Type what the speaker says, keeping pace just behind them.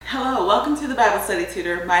welcome to the Bible Study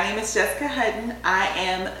Tutor. My name is Jessica Hutton. I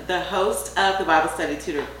am the host of the Bible Study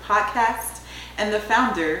Tutor podcast and the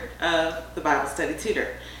founder of the Bible Study Tutor.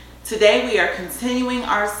 Today we are continuing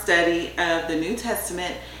our study of the New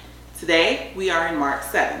Testament. Today we are in Mark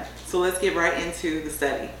 7. So let's get right into the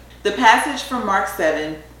study. The passage from Mark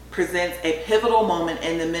 7 presents a pivotal moment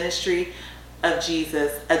in the ministry of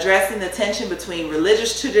Jesus, addressing the tension between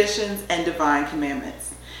religious traditions and divine commandments.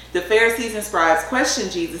 The Pharisees and scribes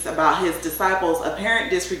questioned Jesus about his disciples' apparent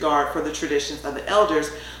disregard for the traditions of the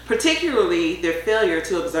elders, particularly their failure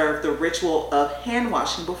to observe the ritual of hand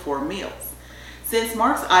washing before meals. Since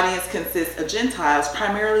Mark's audience consists of Gentiles,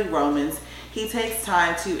 primarily Romans, he takes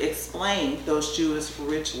time to explain those Jewish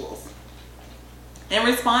rituals. In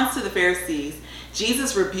response to the Pharisees,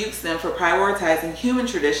 Jesus rebukes them for prioritizing human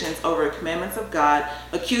traditions over the commandments of God,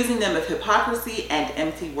 accusing them of hypocrisy and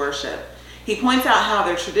empty worship. He points out how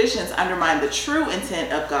their traditions undermine the true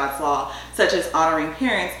intent of God's law, such as honoring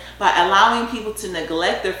parents, by allowing people to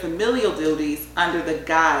neglect their familial duties under the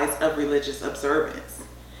guise of religious observance.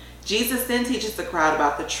 Jesus then teaches the crowd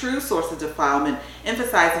about the true source of defilement,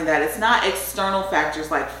 emphasizing that it's not external factors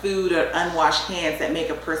like food or unwashed hands that make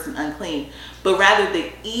a person unclean, but rather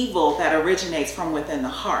the evil that originates from within the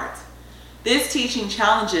heart. This teaching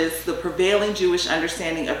challenges the prevailing Jewish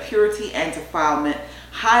understanding of purity and defilement,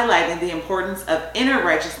 highlighting the importance of inner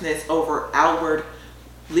righteousness over outward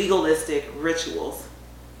legalistic rituals.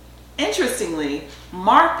 Interestingly,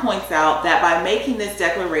 Mark points out that by making this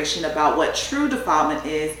declaration about what true defilement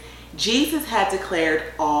is, Jesus had declared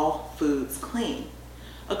all foods clean.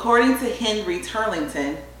 According to Henry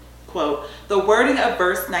Turlington, quote, "The wording of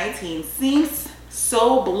verse 19 seems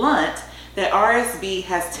so blunt that RSV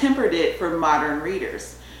has tempered it for modern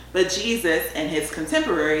readers. But Jesus and his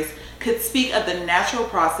contemporaries could speak of the natural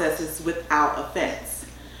processes without offense.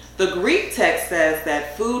 The Greek text says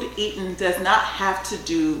that food eaten does not have to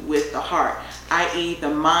do with the heart, i.e. the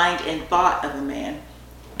mind and thought of a man.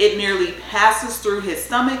 It merely passes through his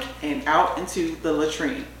stomach and out into the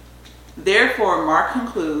latrine. Therefore, Mark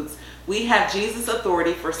concludes, we have Jesus'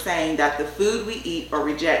 authority for saying that the food we eat or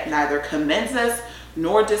reject neither commends us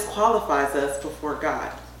nor disqualifies us before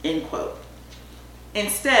God," end quote.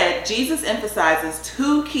 Instead, Jesus emphasizes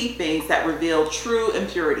two key things that reveal true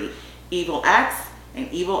impurity: evil acts and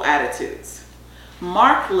evil attitudes.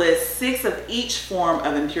 Mark lists 6 of each form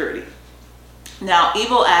of impurity. Now,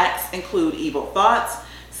 evil acts include evil thoughts,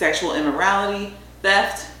 sexual immorality,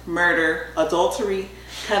 theft, murder, adultery,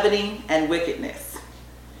 coveting, and wickedness.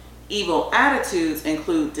 Evil attitudes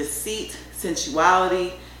include deceit,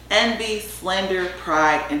 sensuality, envy, slander,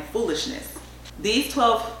 pride, and foolishness. These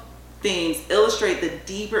 12 themes illustrate the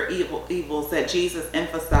deeper evils that Jesus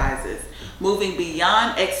emphasizes, moving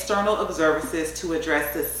beyond external observances to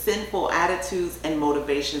address the sinful attitudes and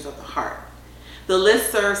motivations of the heart. The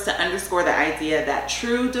list serves to underscore the idea that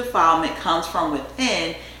true defilement comes from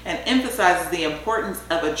within and emphasizes the importance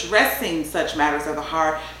of addressing such matters of the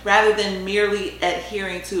heart rather than merely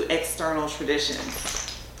adhering to external traditions.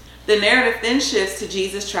 The narrative then shifts to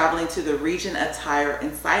Jesus traveling to the region of Tyre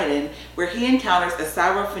and Sidon, where he encounters a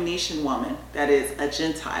Syrophoenician woman, that is, a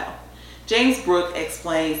Gentile. James Brooke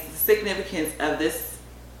explains the significance of this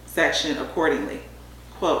section accordingly.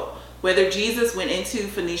 Quote, "Whether Jesus went into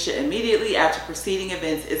Phoenicia immediately after preceding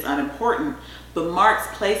events is unimportant, but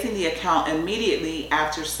Mark's placing the account immediately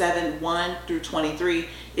after 7:1 through 23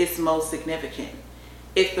 is most significant.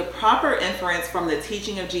 If the proper inference from the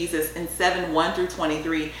teaching of Jesus in 7:1 through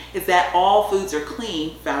 23 is that all foods are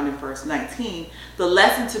clean, found in verse 19, the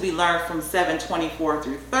lesson to be learned from 7:24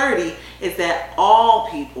 through 30 is that all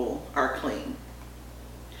people are clean."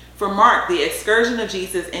 For Mark, the excursion of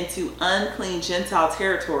Jesus into unclean Gentile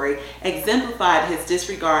territory exemplified his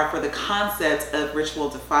disregard for the concept of ritual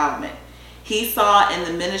defilement. He saw in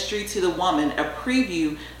the ministry to the woman a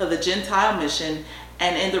preview of the Gentile mission,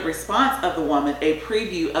 and in the response of the woman, a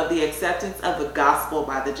preview of the acceptance of the gospel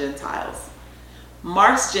by the Gentiles.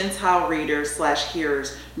 Mark's Gentile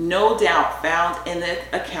readers/hearers no doubt found in the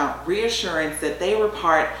account reassurance that they were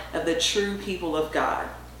part of the true people of God.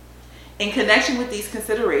 In connection with these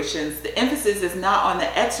considerations, the emphasis is not on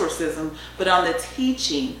the exorcism, but on the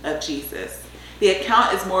teaching of Jesus. The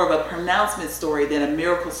account is more of a pronouncement story than a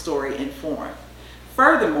miracle story in form.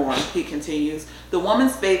 Furthermore, he continues, the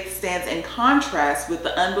woman's faith stands in contrast with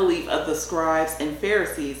the unbelief of the scribes and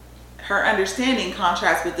Pharisees. Her understanding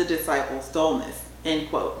contrasts with the disciples' dullness, end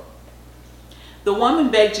quote. The woman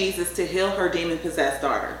begged Jesus to heal her demon-possessed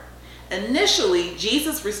daughter. Initially,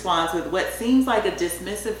 Jesus responds with what seems like a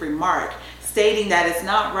dismissive remark, stating that it's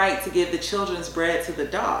not right to give the children's bread to the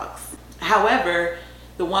dogs. However,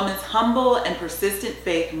 The woman's humble and persistent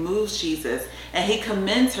faith moves Jesus, and he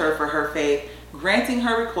commends her for her faith, granting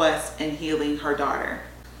her request and healing her daughter.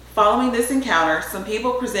 Following this encounter, some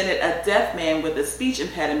people presented a deaf man with a speech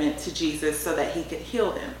impediment to Jesus so that he could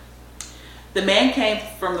heal him. The man came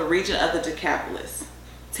from the region of the Decapolis.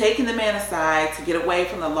 Taking the man aside to get away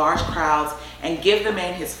from the large crowds and give the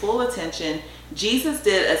man his full attention, Jesus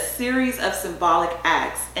did a series of symbolic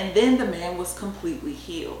acts, and then the man was completely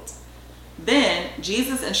healed. Then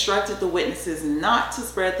Jesus instructed the witnesses not to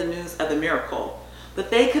spread the news of the miracle, but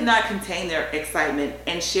they could not contain their excitement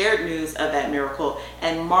and shared news of that miracle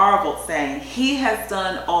and marveled, saying, "He has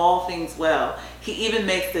done all things well. He even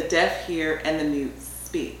makes the deaf hear and the mute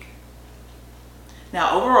speak."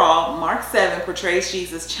 Now, overall, Mark 7 portrays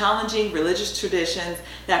Jesus challenging religious traditions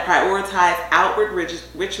that prioritize outward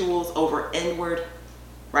rituals over inward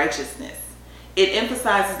righteousness. It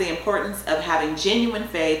emphasizes the importance of having genuine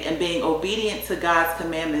faith and being obedient to God's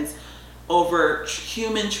commandments over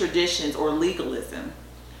human traditions or legalism.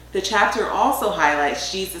 The chapter also highlights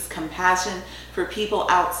Jesus' compassion for people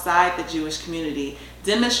outside the Jewish community,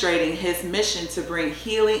 demonstrating his mission to bring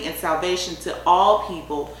healing and salvation to all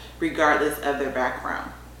people, regardless of their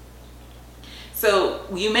background. So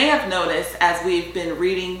you may have noticed as we've been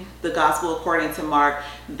reading the Gospel according to Mark,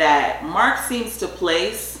 that Mark seems to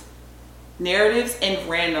place narratives in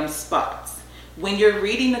random spots. When you're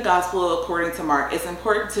reading the Gospel according to Mark, it's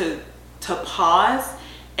important to pause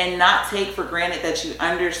and not take for granted that you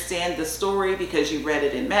understand the story because you read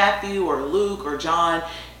it in Matthew or Luke or John.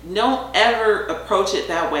 Don't ever approach it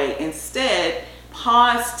that way. Instead,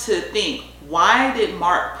 pause to think, why did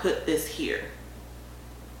Mark put this here?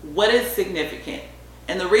 What is significant?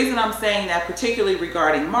 And the reason I'm saying that, particularly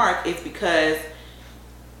regarding Mark, is because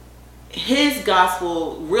his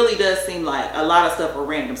gospel really does seem like a lot of stuff are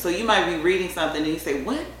random. So you might be reading something and you say,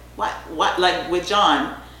 what? Like with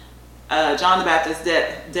John the Baptist's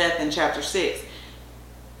death in chapter 6.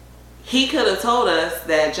 He could have told us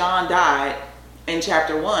that John died in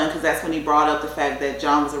chapter 1, because that's when he brought up the fact that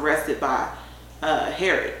John was arrested by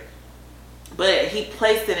Herod. But he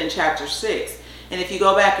placed it in chapter 6. And if you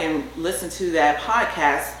go back and listen to that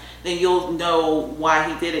podcast, then you'll know why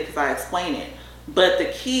he did it, because I explain it. But the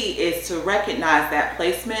key is to recognize that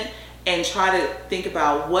placement and try to think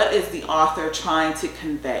about what is the author trying to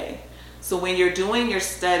convey. So when you're doing your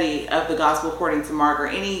study of the Gospel according to Mark, or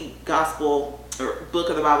any gospel or book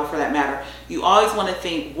of the Bible for that matter, you always want to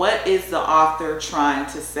think, what is the author trying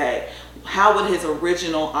to say? How would his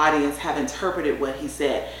original audience have interpreted what he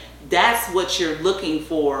said? That's what you're looking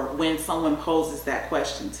for when someone poses that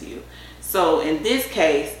question to you. So in this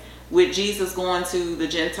case, with Jesus going to the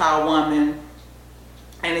Gentile woman,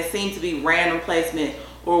 and it seemed to be random placement,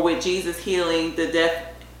 or with Jesus healing the deaf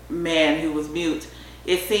man who was mute,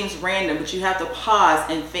 it seems random, but you have to pause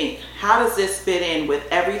and think, how does this fit in with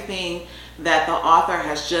everything that the author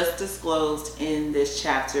has just disclosed in this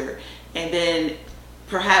chapter? And then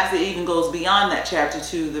perhaps it even goes beyond that chapter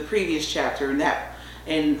to the previous chapter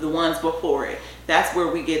and the ones before it. That's where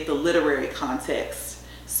we get the literary context.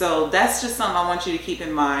 So that's just something I want you to keep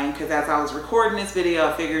in mind, because as I was recording this video,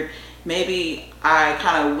 I figured maybe I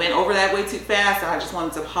kind of went over that way too fast. I just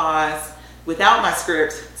wanted to pause without my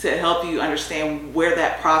script to help you understand where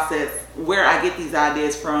I get these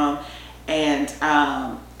ideas from, and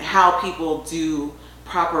how people do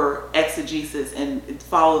proper exegesis and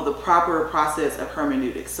follow the proper process of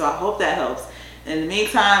hermeneutics. So I hope that helps. In the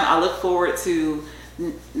meantime, I look forward to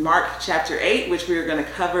Mark chapter 8, which we are going to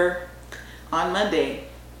cover on Monday.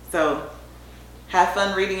 So have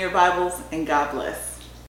fun reading your Bibles, and God bless.